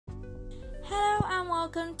and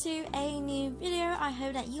welcome to a new video. I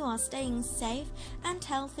hope that you are staying safe and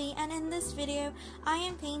healthy, and in this video I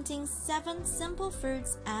am painting 7 simple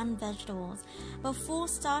fruits and vegetables. Before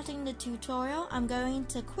starting the tutorial, I'm going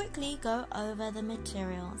to quickly go over the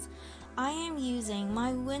materials. I am using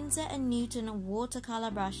my Winsor & Newton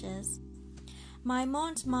watercolor brushes, my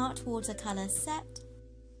Montmartre watercolor set,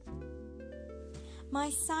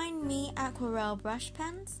 my Sign Me aquarelle brush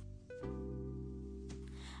pens,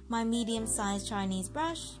 my medium-sized Chinese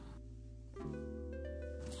brush,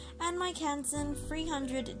 and my Canson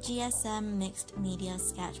 300 GSM mixed media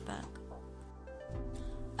sketchbook.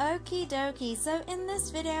 Okie dokie, so in this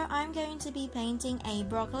video I'm going to be painting a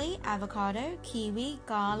broccoli, avocado, kiwi,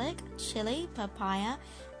 garlic, chili, papaya,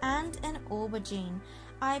 and an aubergine.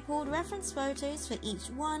 I pulled reference photos for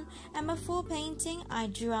each one, and before painting I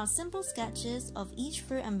drew out simple sketches of each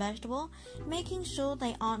fruit and vegetable, making sure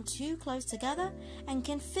they aren't too close together and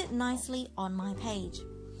can fit nicely on my page.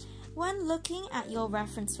 When looking at your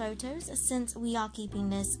reference photos, since we are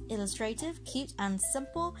keeping this illustrative, cute and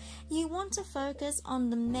simple, you want to focus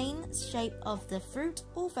on the main shape of the fruit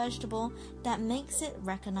or vegetable that makes it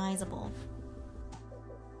recognizable.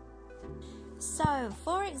 So,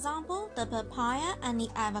 for example, the papaya and the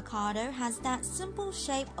avocado has that simple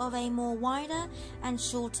shape of a more wider and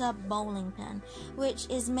shorter bowling pin, which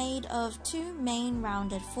is made of 2 main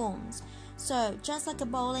rounded forms. So, just like a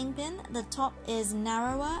bowling pin, the top is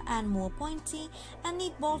narrower and more pointy, and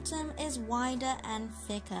the bottom is wider and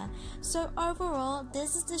thicker. So overall,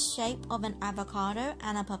 this is the shape of an avocado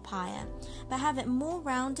and a papaya, but have it more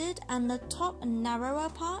rounded, and the top narrower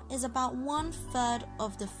part is about 1/3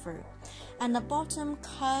 of the fruit, and the bottom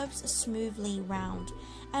curves smoothly round.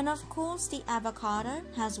 And of course, the avocado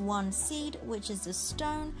has 1 seed, which is the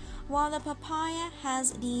stone, while the papaya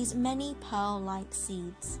has these many pearl-like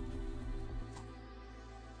seeds.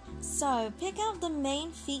 So, pick out the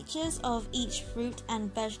main features of each fruit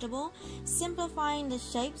and vegetable, simplifying the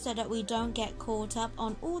shape so that we don't get caught up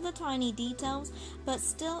on all the tiny details, but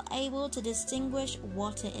still able to distinguish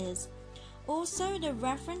what it is. Also, the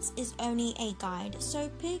reference is only a guide, so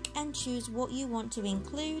pick and choose what you want to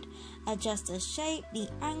include, adjust the shape, the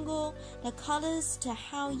angle, the colors to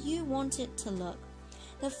how you want it to look.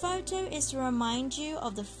 The photo is to remind you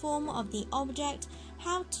of the form of the object,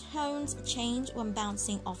 how tones change when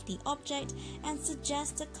bouncing off the object, and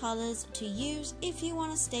suggest the colors to use if you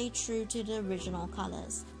want to stay true to the original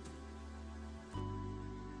colors.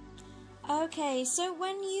 Okay, so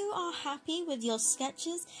when you are happy with your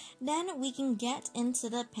sketches, then we can get into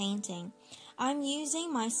the painting. I'm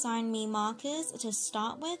using my Sign Me markers to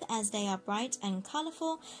start with, as they are bright and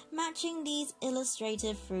colorful, matching these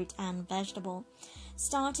illustrative fruit and vegetable.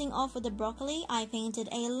 Starting off with the broccoli, I painted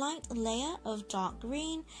a light layer of dark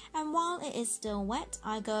green, and while it is still wet,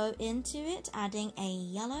 I go into it adding a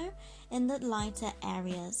yellow in the lighter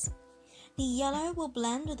areas. The yellow will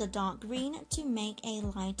blend with the dark green to make a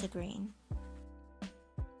lighter green.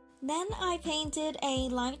 Then I painted a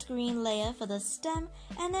light green layer for the stem,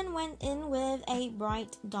 and then went in with a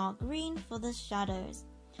bright dark green for the shadows.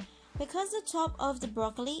 Because the top of the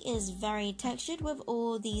broccoli is very textured with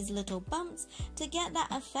all these little bumps, to get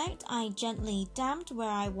that effect I gently dabbed where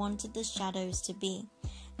I wanted the shadows to be,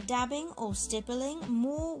 dabbing or stippling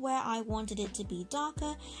more where I wanted it to be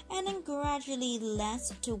darker, and then gradually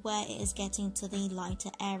less to where it is getting to the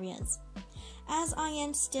lighter areas. As I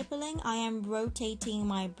am stippling, I am rotating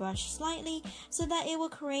my brush slightly so that it will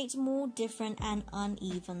create more different and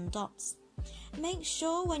uneven dots. Make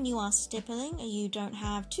sure when you are stippling you don't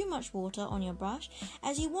have too much water on your brush,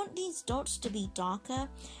 as you want these dots to be darker,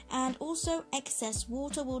 and also excess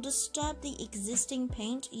water will disturb the existing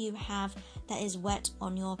paint you have that is wet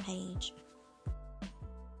on your page.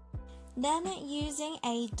 Then, using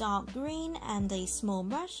a dark green and a small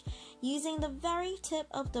brush, using the very tip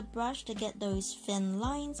of the brush to get those thin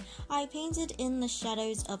lines, I painted in the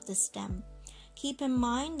shadows of the stem. Keep in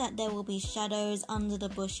mind that there will be shadows under the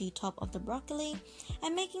bushy top of the broccoli,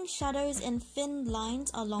 and making shadows in thin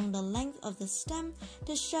lines along the length of the stem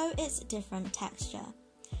to show its different texture.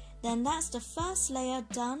 Then that's the first layer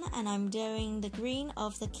done, and I'm doing the green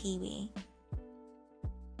of the kiwi.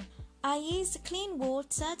 I used clean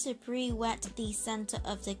water to pre-wet the center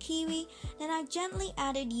of the kiwi, then I gently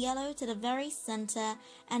added yellow to the very center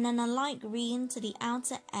and then a light green to the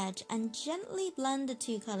outer edge, and gently blend the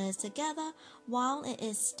 2 colors together while it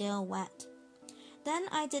is still wet. Then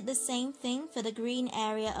I did the same thing for the green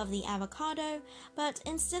area of the avocado, but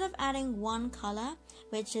instead of adding 1 color,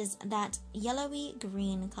 which is that yellowy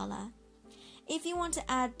green color. If you want to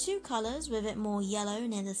add 2 colors with it more yellow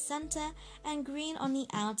near the center and green on the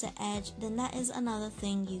outer edge, then that is another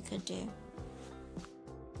thing you could do.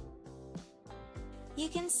 You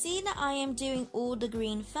can see that I am doing all the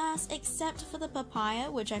green first except for the papaya,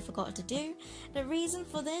 which I forgot to do. The reason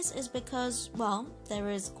for this is because, well, there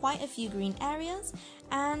is quite a few green areas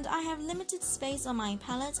and I have limited space on my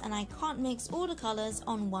palette and I can't mix all the colors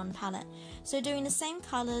on one palette. So doing the same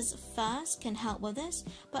colors first can help with this,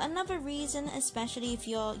 but another reason, especially if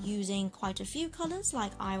you're using quite a few colors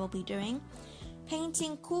like I will be doing,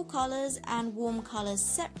 painting cool colors and warm colors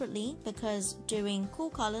separately, because doing cool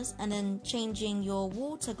colors and then changing your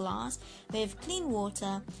water glass with clean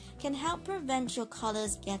water can help prevent your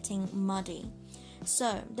colors getting muddy.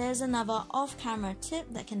 So there's another off-camera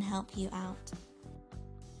tip that can help you out.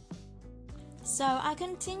 So I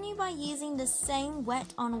continue by using the same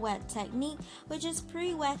wet on wet technique, which is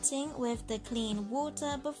pre-wetting with the clean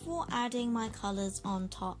water before adding my colors on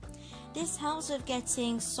top. This helps with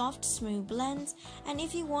getting soft, smooth blends, and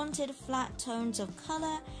if you wanted flat tones of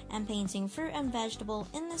color and painting fruit and vegetable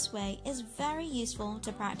in this way is very useful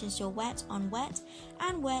to practice your wet on wet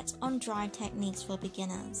and wet on dry techniques for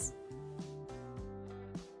beginners.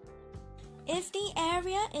 If the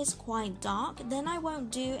area is quite dark, then I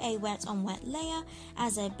won't do a wet on wet layer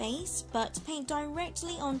as a base, but paint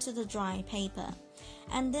directly onto the dry paper.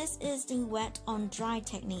 And this is the wet on dry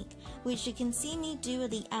technique, which you can see me do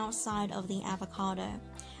at the outside of the avocado,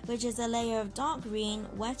 which is a layer of dark green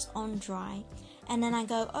wet on dry, and then I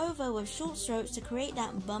go over with short strokes to create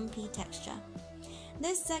that bumpy texture.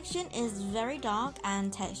 This section is very dark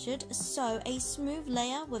and textured, so a smooth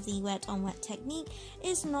layer with the wet on wet technique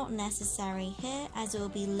is not necessary here as it will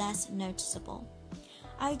be less noticeable.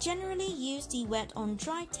 I generally use the wet on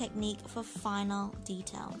dry technique for final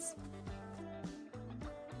details.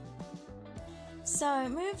 So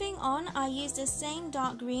moving on, I use the same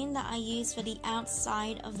dark green that I used for the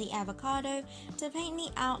outside of the avocado to paint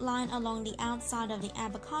the outline along the outside of the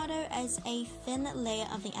avocado as a thin layer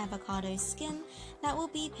of the avocado skin that will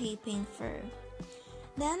be peeping through.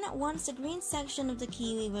 Then once the green section of the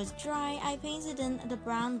kiwi was dry, I painted in the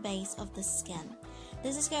brown base of the skin.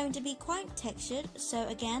 This is going to be quite textured, so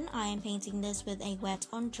again I am painting this with a wet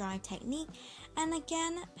on dry technique, and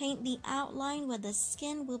again paint the outline where the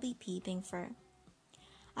skin will be peeping through.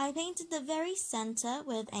 I painted the very center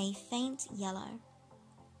with a faint yellow.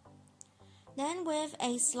 Then with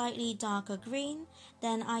a slightly darker green,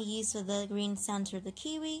 then I used for the green center of the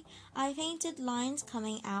kiwi, I painted lines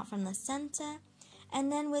coming out from the center, and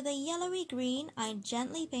then with a yellowy green, I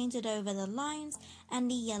gently painted over the lines and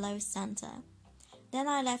the yellow center. Then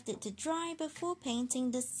I left it to dry before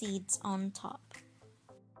painting the seeds on top.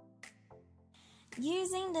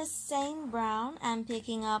 Using the same brown and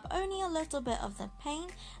picking up only a little bit of the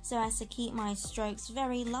paint so as to keep my strokes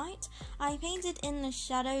very light, I painted in the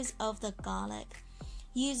shadows of the garlic.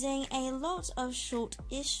 Using a lot of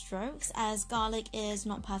short-ish strokes as garlic is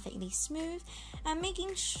not perfectly smooth, and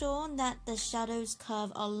making sure that the shadows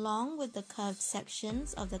curve along with the curved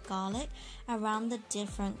sections of the garlic around the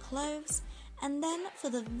different cloves. And then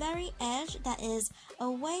for the very edge that is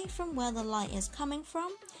away from where the light is coming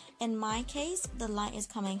from, in my case the light is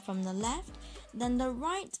coming from the left, then the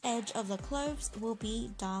right edge of the cloves will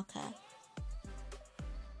be darker.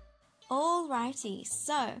 Alrighty,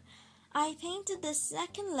 so I painted the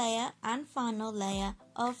second layer and final layer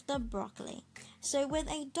of the broccoli. So with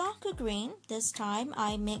a darker green, this time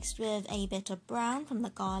I mixed with a bit of brown from the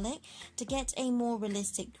garlic to get a more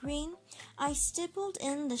realistic green. I stippled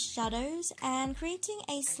in the shadows and creating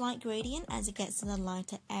a slight gradient as it gets to the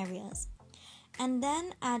lighter areas. And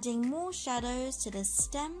then adding more shadows to the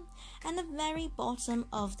stem and the very bottom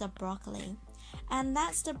of the broccoli. And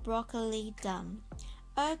that's the broccoli done.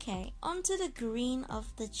 Okay, onto the green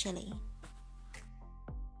of the chili.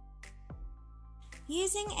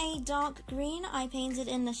 Using a dark green, I painted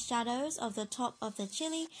in the shadows of the top of the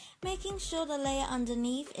chili, making sure the layer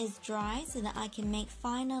underneath is dry so that I can make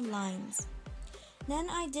finer lines. Then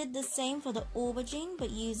I did the same for the aubergine, but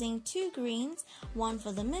using two greens, one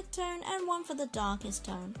for the mid-tone and one for the darkest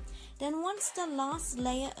tone. Then once the last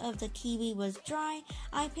layer of the kiwi was dry,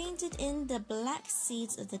 I painted in the black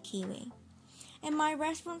seeds of the kiwi. In my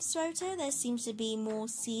reference photo, there seems to be more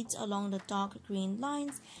seeds along the dark green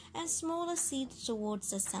lines and smaller seeds towards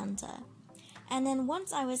the center. And then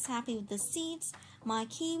once I was happy with the seeds, my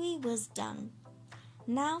kiwi was done.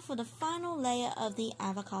 Now for the final layer of the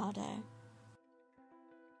avocado.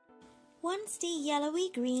 Once the yellowy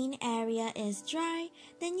green area is dry,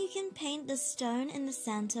 then you can paint the stone in the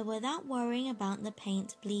center without worrying about the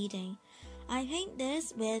paint bleeding. I paint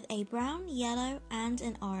this with a brown, yellow and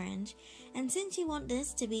an orange, and since you want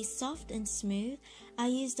this to be soft and smooth, I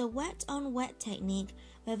used a wet on wet technique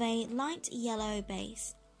with a light yellow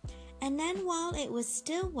base. And then while it was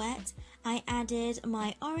still wet, I added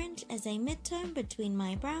my orange as a mid-tone between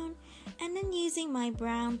my brown, and then using my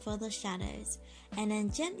brown for the shadows, and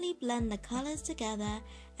then gently blend the colors together,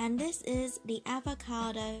 and this is the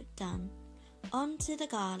avocado done. Onto the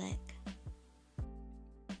garlic.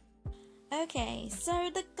 Okay, so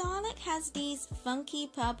the garlic has these funky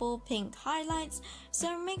purple pink highlights,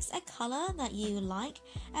 so mix a color that you like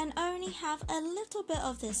and only have a little bit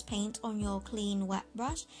of this paint on your clean wet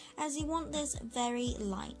brush, as you want this very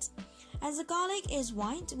light. As the garlic is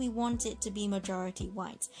white, we want it to be majority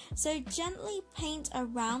white, so gently paint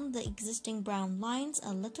around the existing brown lines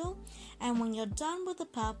a little, and when you're done with the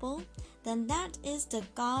purple, then that is the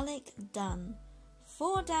garlic done.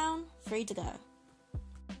 4 down, 3 to go.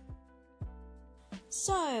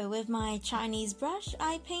 So, with my Chinese brush,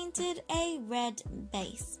 I painted a red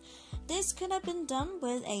base. This could have been done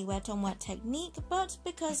with a wet on wet technique, but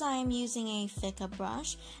because I am using a thicker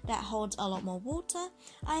brush that holds a lot more water,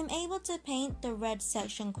 I am able to paint the red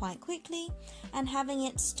section quite quickly and having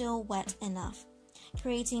it still wet enough,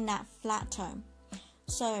 creating that flat tone.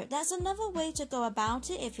 So that's another way to go about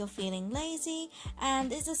it if you're feeling lazy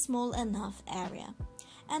and it's a small enough area.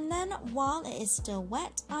 And then while it is still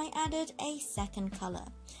wet, I added a second color.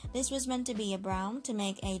 This was meant to be a brown to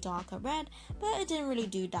make a darker red, but it didn't really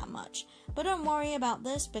do that much. But don't worry about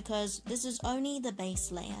this because this is only the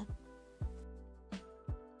base layer.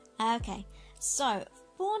 Okay, so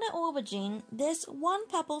for the aubergine, this one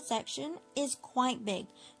purple section is quite big,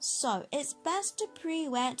 so it's best to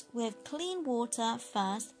pre-wet with clean water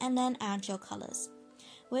first and then add your colors.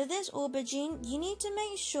 With this aubergine, you need to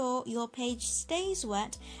make sure your page stays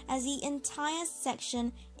wet as the entire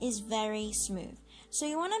section is very smooth. So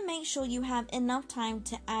you want to make sure you have enough time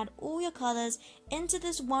to add all your colors into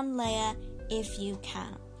this one layer if you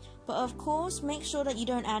can. But of course, make sure that you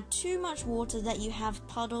don't add too much water that you have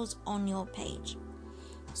puddles on your page.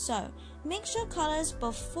 So, mix your colors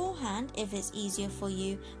beforehand if it's easier for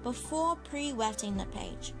you before pre-wetting the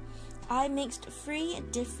page. I mixed 3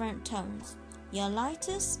 different tones. Your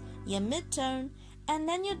lightest, your mid-tone, and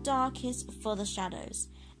then your darkest for the shadows.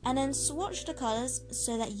 And then swatch the colors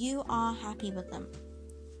so that you are happy with them.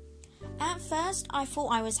 At first, I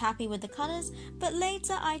thought I was happy with the colors, but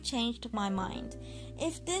later I changed my mind.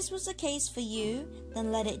 If this was the case for you,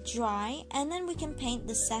 then let it dry and then we can paint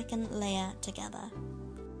the second layer together.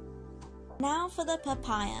 Now for the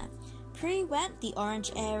papaya. Pre-wet the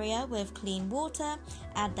orange area with clean water,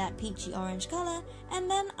 add that peachy orange color,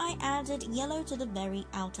 and then I added yellow to the very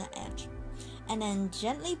outer edge. And then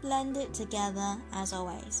gently blend it together as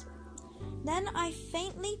always. Then I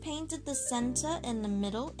faintly painted the center in the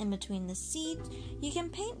middle in between the seeds. You can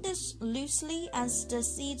paint this loosely as the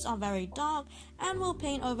seeds are very dark and we'll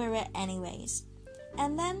paint over it anyways.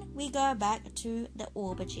 And then we go back to the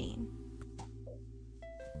aubergine.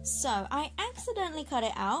 So I accidentally cut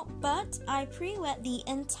it out, but I pre-wet the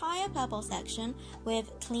entire purple section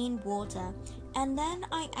with clean water, and then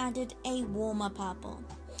I added a warmer purple.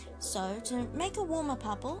 So to make a warmer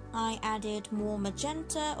purple, I added more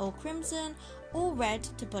magenta or crimson or red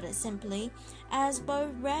to put it simply, as both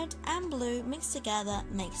red and blue mixed together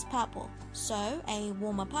makes purple. So a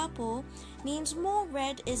warmer purple means more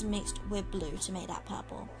red is mixed with blue to make that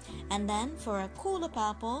purple. And then for a cooler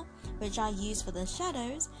purple, which I use for the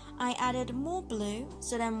shadows, I added more blue,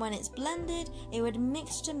 so then when it's blended, it would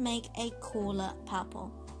mix to make a cooler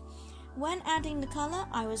purple. When adding the color,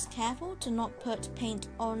 I was careful to not put paint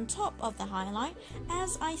on top of the highlight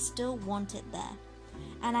as I still want it there.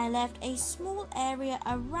 And I left a small area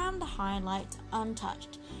around the highlight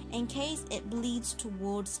untouched in case it bleeds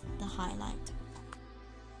towards the highlight.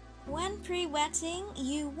 When pre-wetting,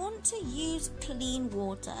 you want to use clean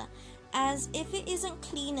water, as if it isn't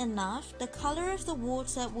clean enough, the color of the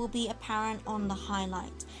water will be apparent on the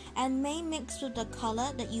highlight and may mix with the color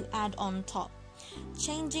that you add on top,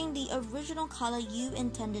 changing the original color you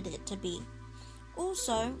intended it to be.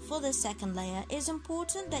 Also, for the second layer, it's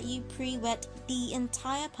important that you pre-wet the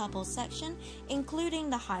entire purple section, including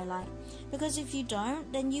the highlight, because if you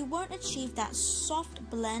don't, then you won't achieve that soft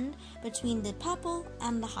blend between the purple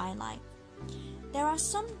and the highlight. There are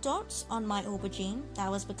some dots on my aubergine.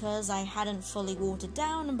 That was because I hadn't fully watered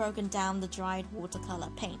down and broken down the dried watercolor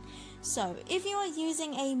paint. So, if you are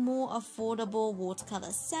using a more affordable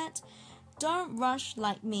watercolor set, don't rush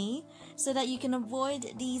like me so that you can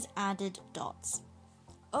avoid these added dots.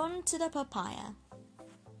 On to the papaya.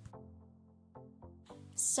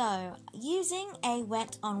 So, using a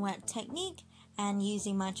wet on wet technique and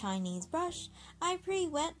using my Chinese brush, I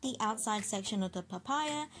pre-wet the outside section of the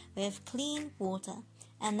papaya with clean water,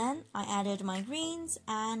 and then I added my greens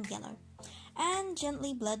and yellow. and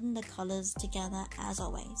gently blend the colors together as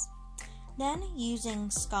always. Then, using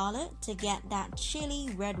Scarlet to get that chili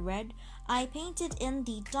red, I painted in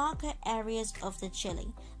the darker areas of the chili,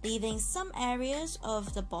 leaving some areas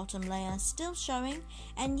of the bottom layer still showing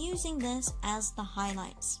and using this as the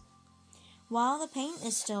highlights. While the paint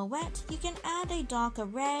is still wet, you can add a darker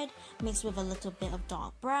red mixed with a little bit of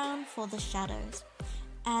dark brown for the shadows.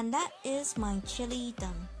 And that is my chili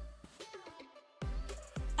done.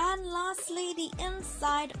 And lastly, the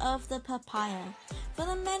inside of the papaya. For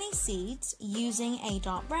the many seeds, using a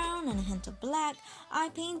dark brown and a hint of black, I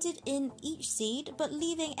painted in each seed but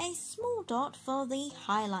leaving a small dot for the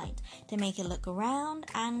highlight to make it look round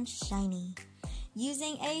and shiny.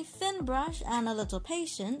 Using a thin brush and a little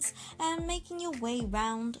patience and making your way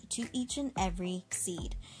round to each and every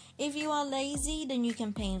seed. If you are lazy, then you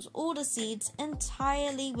can paint all the seeds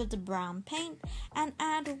entirely with the brown paint and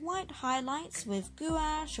add white highlights with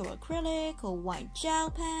gouache or acrylic or white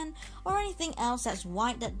gel pen or anything else that's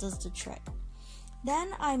white that does the trick.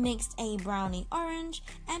 Then I mixed a brownie orange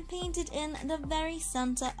and painted in the very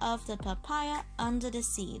center of the papaya under the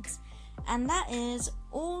seeds. And that is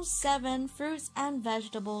all 7 fruits and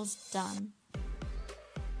vegetables done.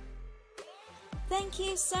 Thank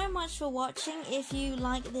you so much for watching. If you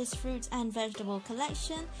like this fruit and vegetable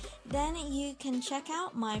collection, then you can check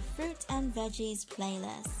out my fruit and veggies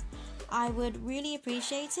playlist. I would really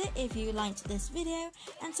appreciate it if you liked this video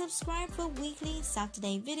and subscribe for weekly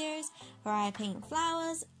Saturday videos where I paint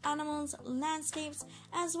flowers, animals, landscapes,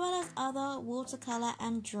 as well as other watercolor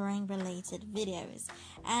and drawing related videos.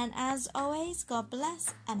 And as always, God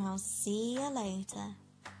bless, and I'll see you later.